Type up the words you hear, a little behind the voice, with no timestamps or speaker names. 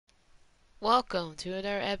Welcome to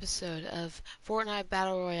another episode of Fortnite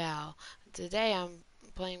Battle Royale. Today I'm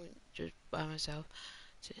playing just by myself.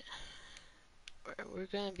 We're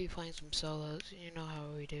going to be playing some solos. You know how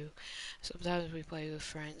we do. Sometimes we play with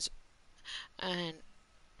friends. And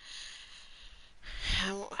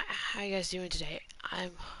how you guys doing today? I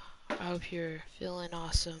hope you're feeling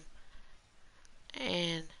awesome.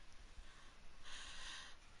 And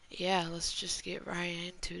yeah, let's just get right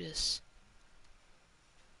into this.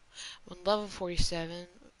 I'm level 47,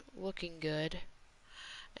 looking good.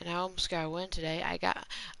 And I almost got a win today.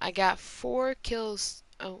 I got 4 kills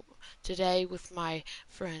today with my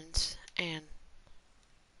friends, and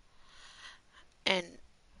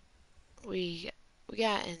we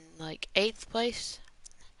got in like 8th place,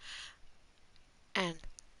 and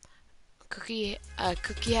Cookie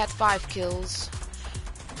had 5 kills,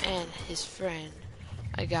 and his friend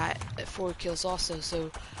I got 4 kills also.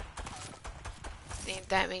 So I think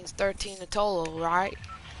that means 13 in total, right?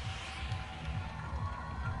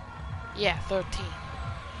 Yeah, 13.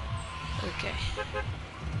 Okay.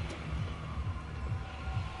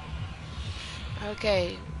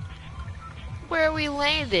 Okay. Where we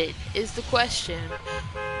landed is the question.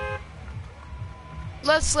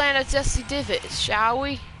 Let's land at Dusty Divot, shall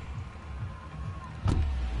we?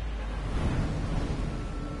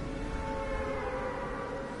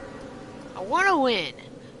 I want to win.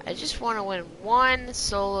 I just want to win one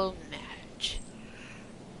solo match.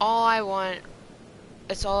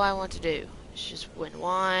 That's all I want to do. Is just win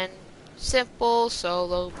one simple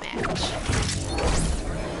solo match.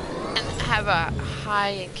 And have a high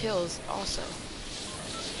in kills also.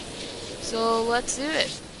 So let's do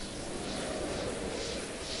it.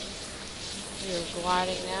 We're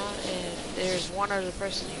gliding now, and there's one other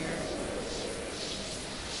person here.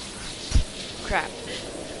 Crap.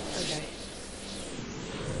 Okay.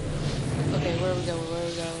 Okay, where are we going? Where are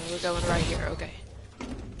we going? We're going right here. Okay.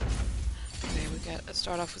 Okay, we got to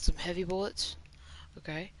start off with some heavy bullets.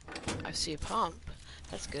 Okay. I see a pump.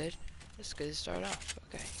 That's good. That's good to start off.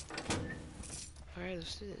 Okay. Alright,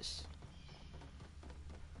 let's do this.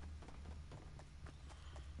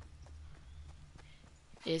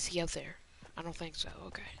 Is he out there? I don't think so.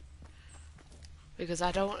 Okay. Because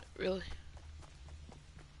I don't really...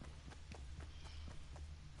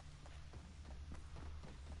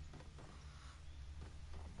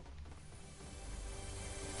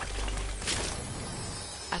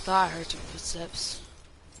 I thought I heard some footsteps.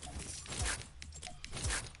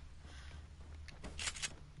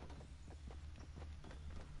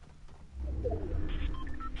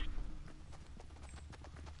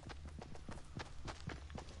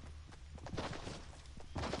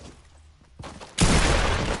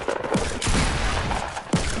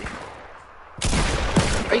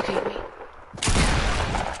 Are you kidding me?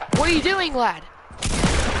 What are you doing, lad?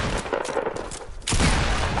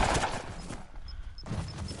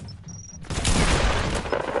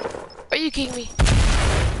 Are you kidding me?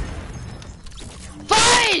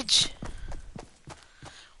 Fudge!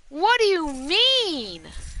 What do you mean?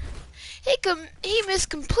 He missed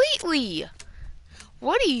completely.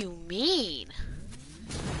 What do you mean?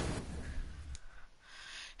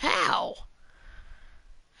 How?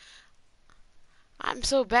 I'm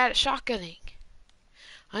so bad at shotgunning.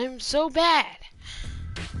 I'm so bad.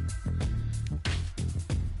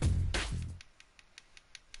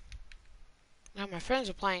 Now my friends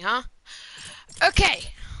are playing, huh?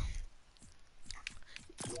 Okay.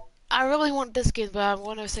 I really want this game, but I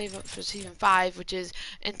want to save it for season 5, which is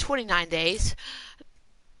in 29 days.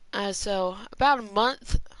 So about a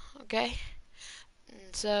month, okay?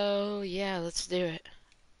 And so yeah, let's do it.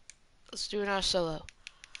 Let's do another solo.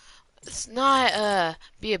 Let's not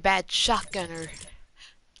be a bad shotgunner.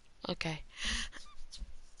 Okay.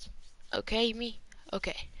 Okay, me?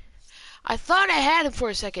 Okay. I thought I had him for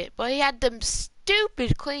a second, but he had them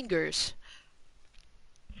stupid clingers.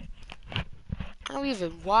 I don't even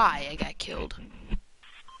know why I got killed.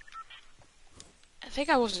 I think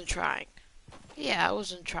I wasn't trying. Yeah, I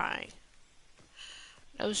wasn't trying.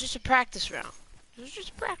 It was just a practice round. It was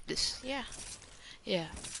just practice. Yeah. Yeah.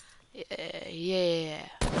 Yeah.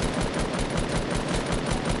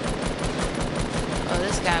 Oh,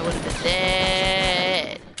 this guy would have been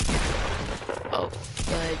dead. Oh,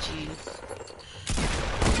 fudge you.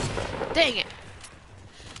 Dang it.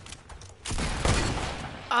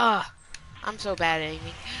 Ah, I'm so bad at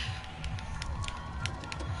aiming.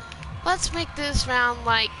 Let's make this round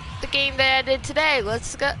like the game that I did today.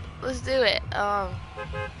 Let's go. Let's do it.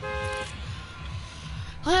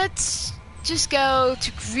 Let's just go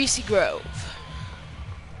to Greasy Grove.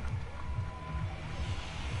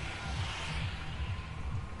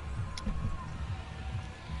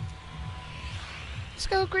 Let's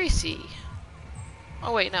go greasy.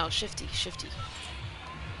 Oh wait, no, shifty.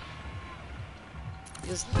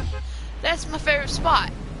 Because that's my favorite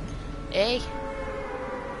spot. Hey. Here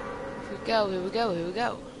we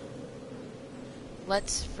go.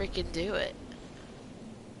 Let's freaking do it.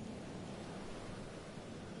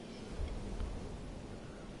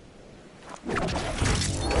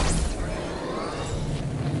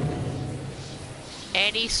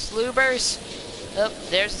 Any sloobers? Oh,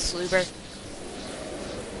 there's a sloober.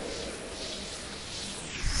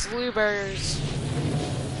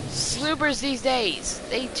 Sloobers these days.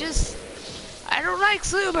 I don't like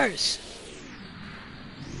sloobers.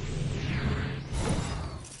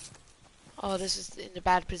 Oh, this is in a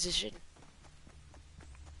bad position.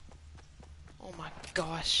 Oh my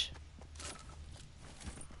gosh.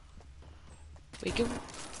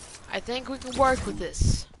 I think we can work with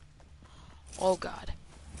this. Oh god.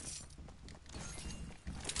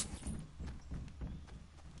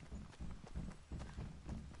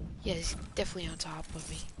 Yeah, he's definitely on top of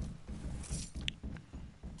me.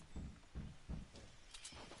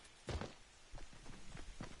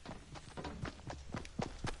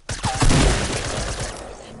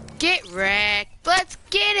 Get wrecked. Let's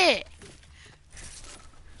get it.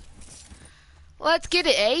 Let's get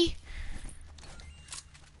it, eh?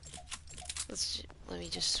 Let me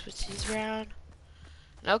just switch these around.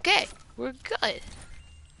 Okay, we're good.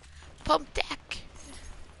 Pump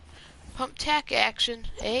tack action,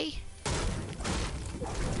 eh?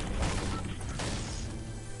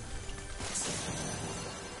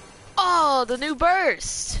 Oh, the new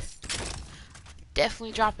burst.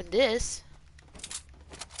 Definitely dropping this.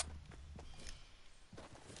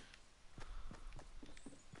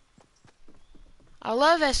 I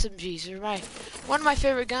love SMGs. They're one of my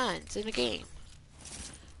favorite guns in the game.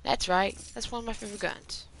 That's right. That's one of my favorite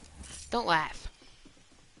guns. Don't laugh.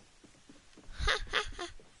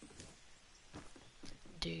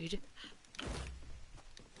 Dude.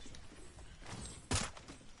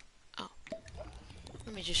 Oh.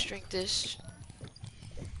 Let me just drink this.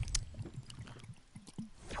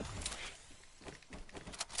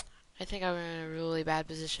 I think I'm in a really bad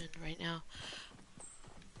position right now.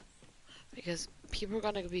 Because people are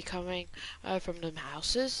gonna be coming from the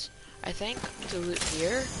houses, I think, to loot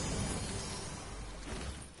here.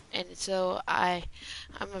 And so I'm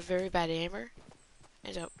a very bad aimer.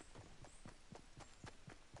 And so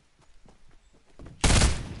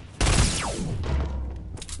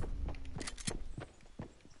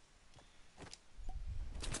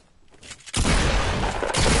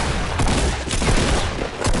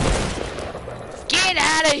get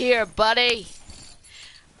out of here, buddy!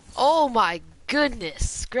 Oh my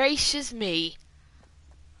goodness gracious me.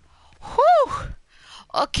 Whew!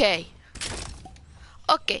 Okay.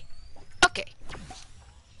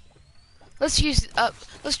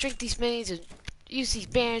 Let's drink these minis and use these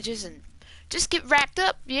bandages and just get wrapped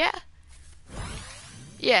up, yeah?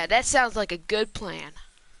 Yeah, that sounds like a good plan.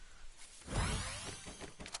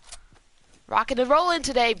 Rockin' and rollin'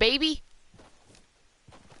 today, baby!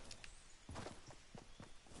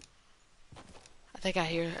 I think I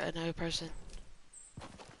hear another person.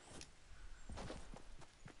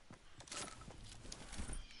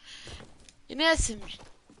 You know,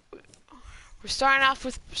 we're starting off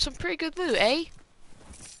with some pretty good loot, eh?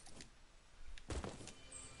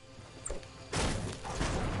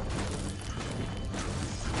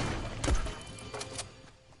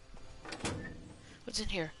 What's in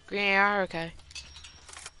here? Green AR, okay.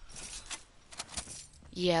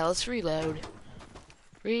 Yeah, let's reload.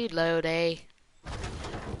 Reload, eh?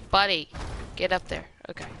 Buddy, get up there.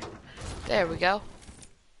 Okay. There we go.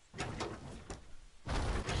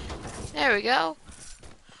 There we go.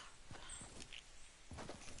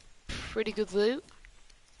 Pretty good loot.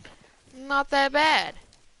 Not that bad.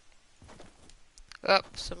 Oh,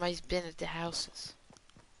 somebody's been at the houses.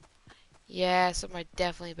 Yeah, somebody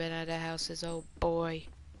definitely been at the houses. Oh boy.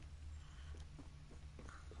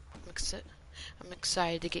 I'm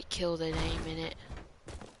excited to get killed at any minute.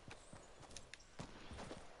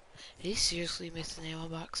 Did he seriously miss an ammo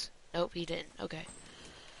box? Nope, he didn't. Okay.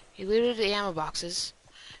 He looted the ammo boxes.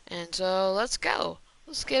 And so, let's go.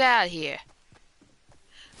 Let's get out of here.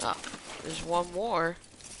 Oh, there's one more.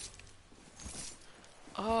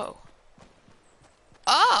 Oh.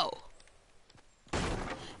 Oh!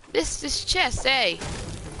 This chest, eh?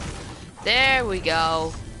 There we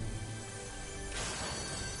go.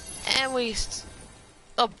 And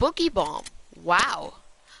a boogie bomb. Wow.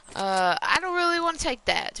 I don't really want to take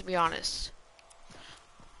that, to be honest.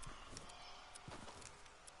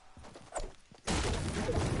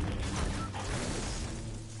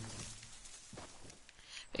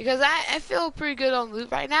 because I feel pretty good on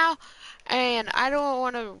loot right now, and I don't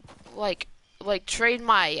want to like trade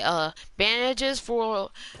my bandages for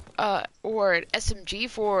or an SMG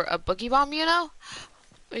for a boogie bomb, you know,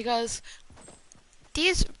 because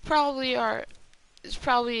these probably are it's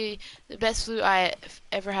probably the best loot I've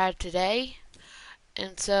ever had today,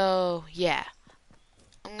 and so yeah,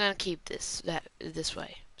 I'm gonna keep this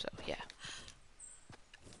way. So yeah.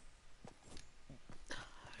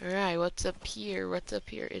 Alright, what's up here? What's up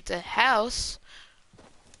here? It's a house.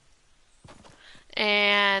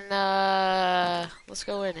 And let's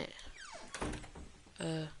go in it.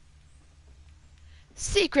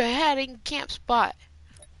 Secret hiding camp spot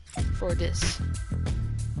for this.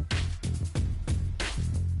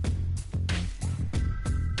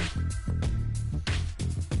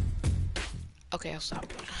 Okay, I'll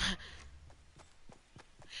stop.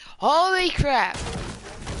 Holy crap!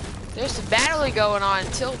 There's some battling going on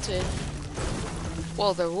in Tilted.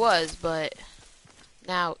 Well, there was, but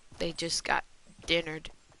now they just got dinnered.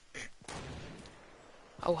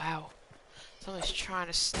 Oh wow. Someone's trying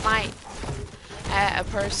to snipe at a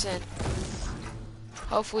person.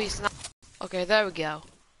 Hopefully it's not. Okay, there we go.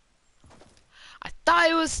 I thought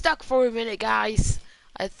it was stuck for a minute, guys.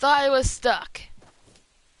 I thought it was stuck.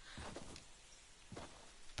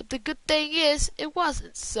 But the good thing is, it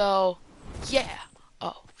wasn't, so yeah.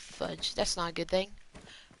 Oh, fudge. That's not a good thing.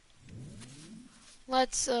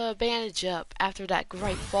 Let's bandage up after that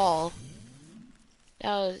great fall.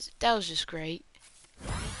 That was just great.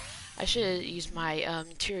 I should have used my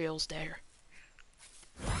materials there.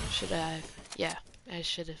 Should have. Yeah, I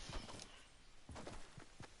should have.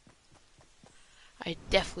 I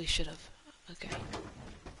definitely should have. Okay.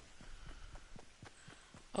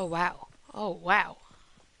 Oh wow. Oh wow.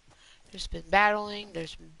 There's been battling.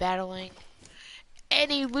 There's been battling.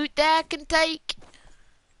 Any loot that I can take?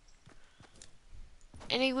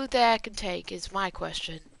 Any loot that I can take is my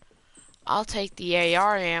question. I'll take the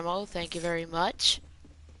AR ammo. Thank you very much.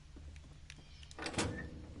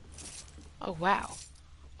 Oh wow.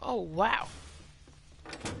 Oh wow.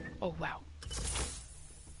 Oh wow.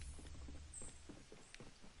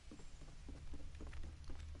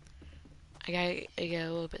 I got a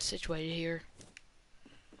little bit situated here.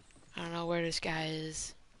 I don't know where this guy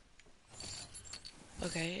is.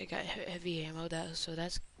 Okay, I got heavy ammo, so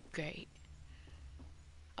that's great.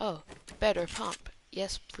 Oh, better pump.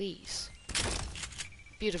 Yes, please.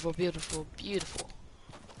 Beautiful, beautiful, beautiful.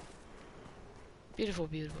 Beautiful,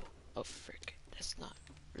 beautiful. Oh, frick. That's not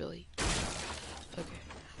really... Okay.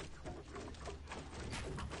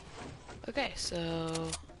 Okay, so...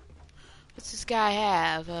 What's this guy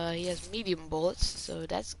have? He has medium bullets, so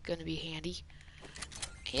that's gonna be handy.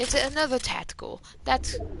 It's another tactical.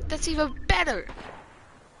 That's even better.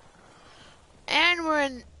 And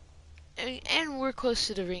we're close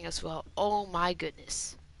to the ring as well. Oh my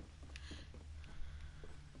goodness.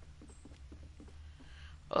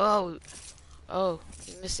 Oh,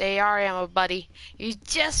 you missed AR ammo, buddy. You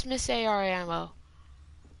just missed AR ammo.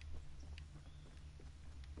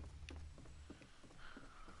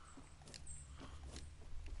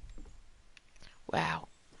 Wow.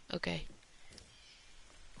 Okay.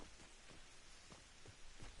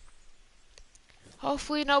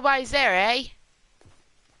 Hopefully nobody's there, eh?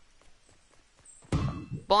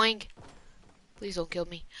 Boing. Please don't kill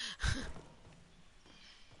me.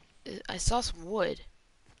 I saw some wood.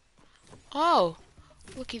 Oh,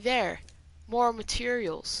 looky there. More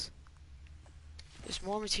materials. There's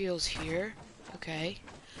more materials here. Okay.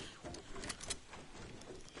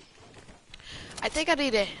 I think I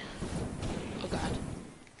need it. Oh god.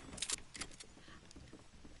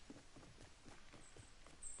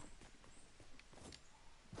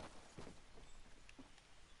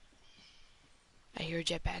 I hear a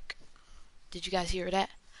jetpack. Did you guys hear that?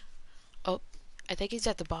 Oh, I think he's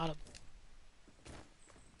at the bottom.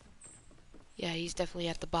 Yeah, he's definitely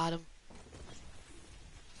at the bottom.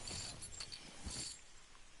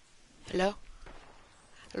 Hello?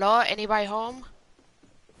 Hello? Anybody home?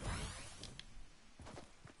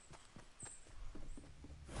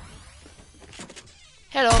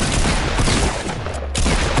 Hello?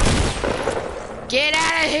 Get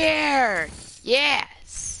out of here!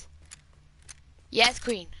 Yes! Yes,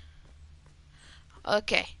 queen.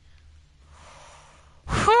 Okay.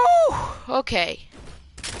 Whew! Okay.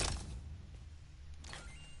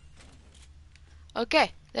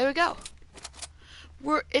 Okay, there we go.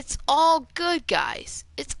 It's all good, guys.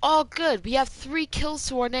 It's all good. We have 3 kills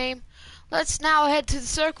to our name. Let's now head to the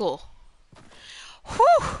circle.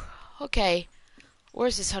 Whew! Okay.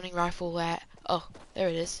 Where's this hunting rifle at? Oh, there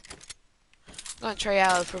it is. I'm gonna try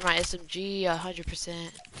out for my SMG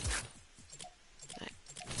 100%.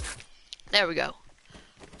 There we go.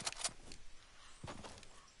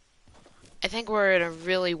 I think we're in a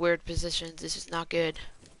really weird position. This is not good.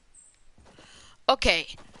 Okay.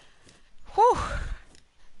 Whew.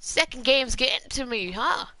 Second game's getting to me,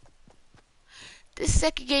 huh? This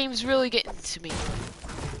second game's really getting to me.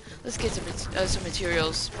 Let's get some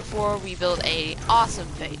materials before we build a awesome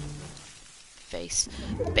base. I'm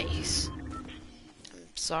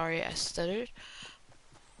sorry, I stuttered.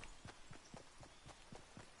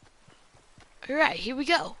 Alright, here we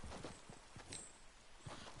go.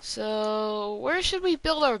 So, where should we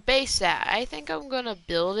build our base at? I think I'm gonna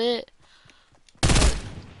build it.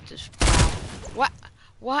 Just, wow.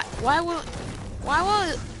 Why won't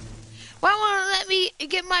it let me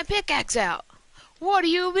get my pickaxe out? What do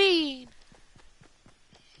you mean?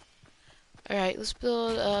 Alright, let's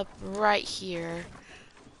build up right here.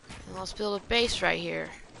 And let's build a base right here.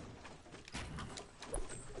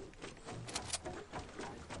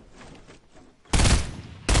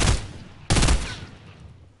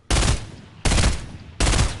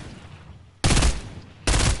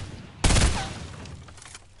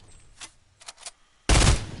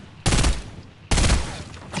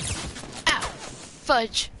 Ow!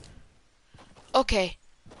 Fudge. Okay.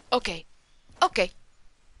 Okay. Okay.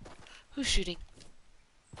 Who's shooting?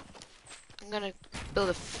 I'm gonna build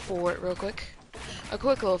a fort real quick. A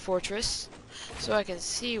quick little fortress. So I can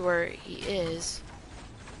see where he is.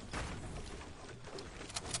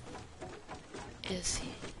 Is he?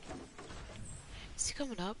 Is he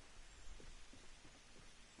coming up?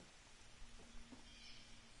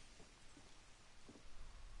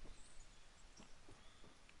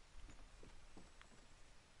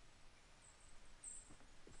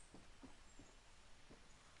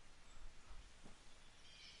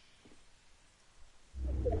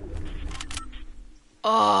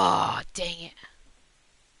 Oh, dang it.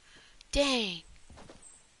 Dang.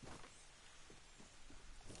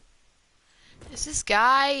 Is this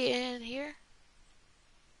guy in here?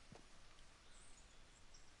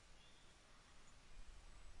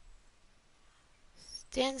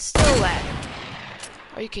 Stand still, lad.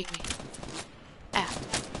 Are you kidding me? Ah,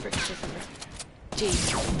 frick.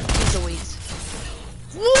 Jeez. Jeez Louise.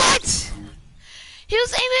 What? He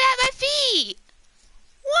was aiming at my feet!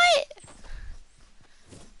 What?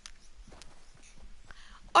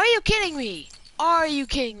 Are you kidding me? Are you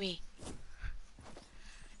kidding me?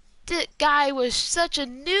 That guy was such a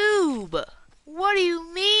noob. What do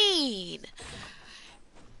you mean?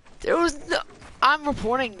 There was no... I'm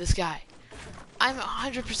reporting this guy. I'm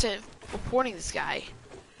 100% reporting this guy.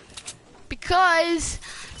 Because...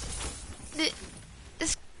 This...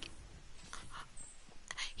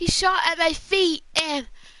 He shot at my feet, and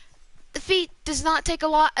the feet does not take a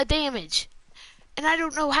lot of damage. And I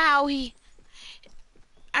don't know how he...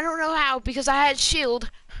 I don't know how, because I had shield.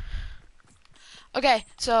 Okay,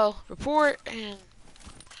 so, report, and...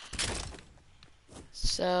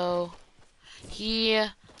 So... He...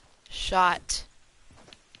 Shot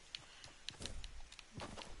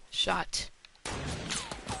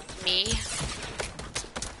me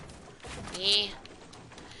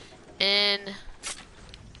in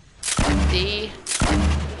the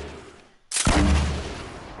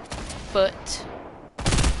foot.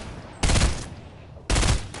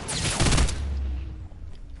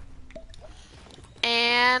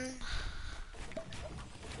 And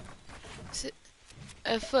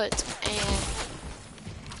a foot, and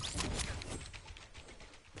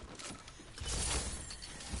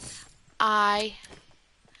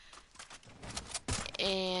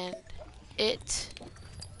and it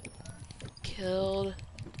killed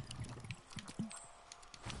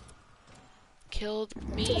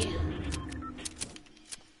me.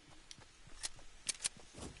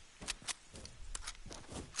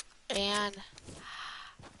 And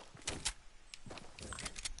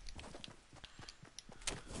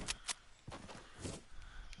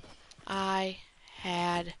I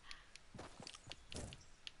had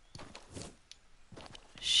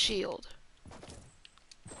shield.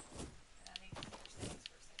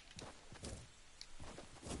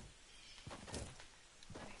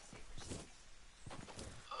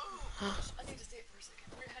 Huh? I need to say it for a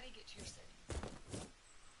second. How do you get to your settings?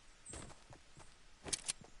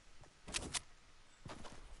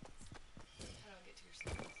 How do I get to your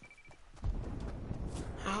settings?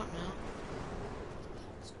 I don't know.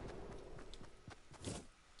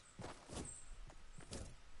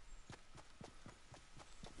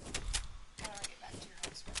 How do I get back to your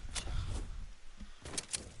home screen?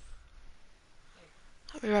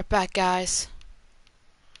 I'll be right back, guys.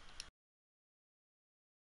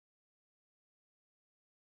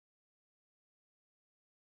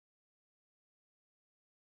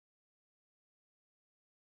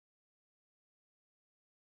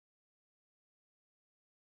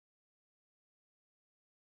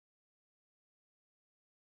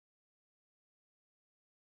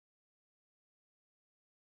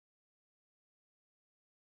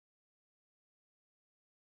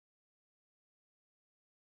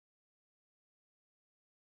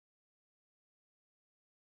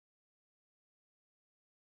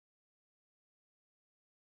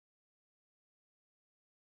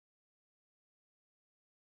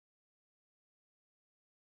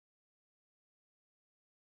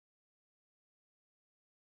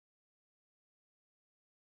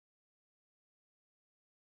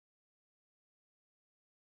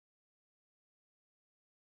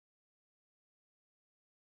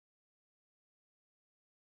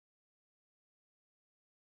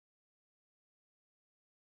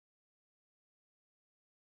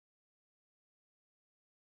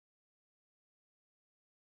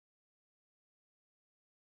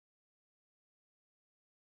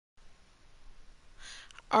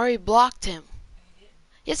 already blocked him. No, you didn't.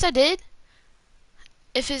 Yes, I did.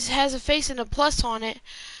 If it has a face and a plus on it,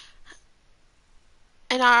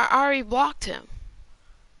 and I already blocked him.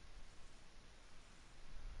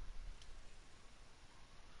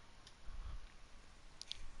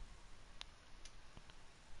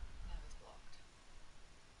 No, it's blocked.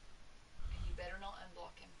 And you better not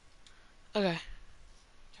unblock him. Okay.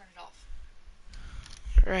 Turn it off.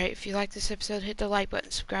 Right. If you like this episode, hit the like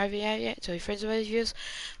button. Subscribe if you haven't yet. Tell your friends about these videos.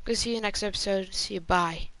 Go see you next episode. See you.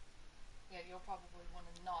 Bye.